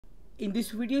In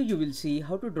this video you will see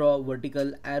how to draw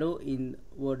vertical arrow in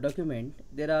Word document.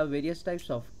 There are various types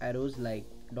of arrows like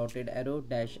dotted arrow,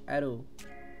 dash arrow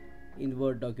in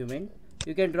Word document.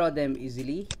 You can draw them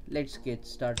easily. Let's get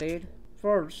started.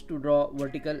 First, to draw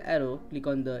vertical arrow, click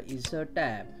on the Insert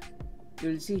tab.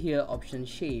 You will see here option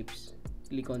Shapes.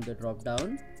 Click on the drop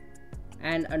down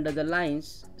and under the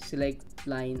lines select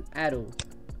line arrow.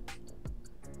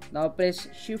 Now press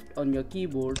Shift on your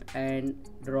keyboard and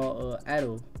draw a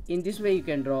arrow. In this way you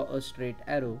can draw a straight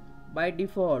arrow. By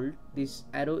default this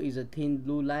arrow is a thin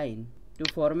blue line.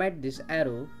 To format this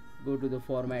arrow, go to the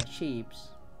Format Shapes.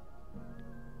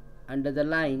 Under the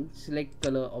line, select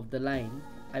color of the line.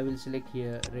 I will select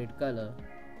here red color.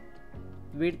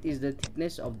 Width is the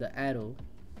thickness of the arrow.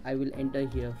 I will enter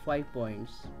here 5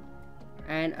 points.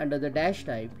 And under the dash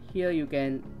type, here you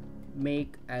can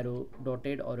make arrow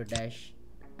dotted or a dash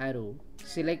arrow.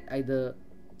 Select either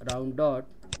round dot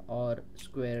or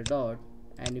square dot,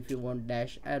 and if you want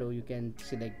dash arrow you can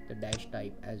select the dash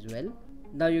type as well.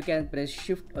 Now you can press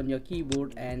Shift on your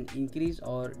keyboard and increase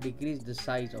or decrease the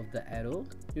size of the arrow.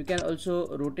 You can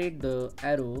also rotate the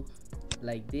arrow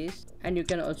like this, and you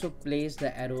can also place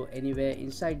the arrow anywhere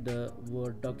inside the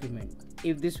Word document.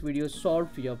 If this video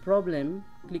solved your problem,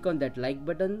 click on that like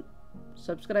button,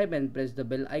 subscribe and press the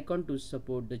bell icon to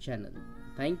support the channel.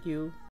 Thank you.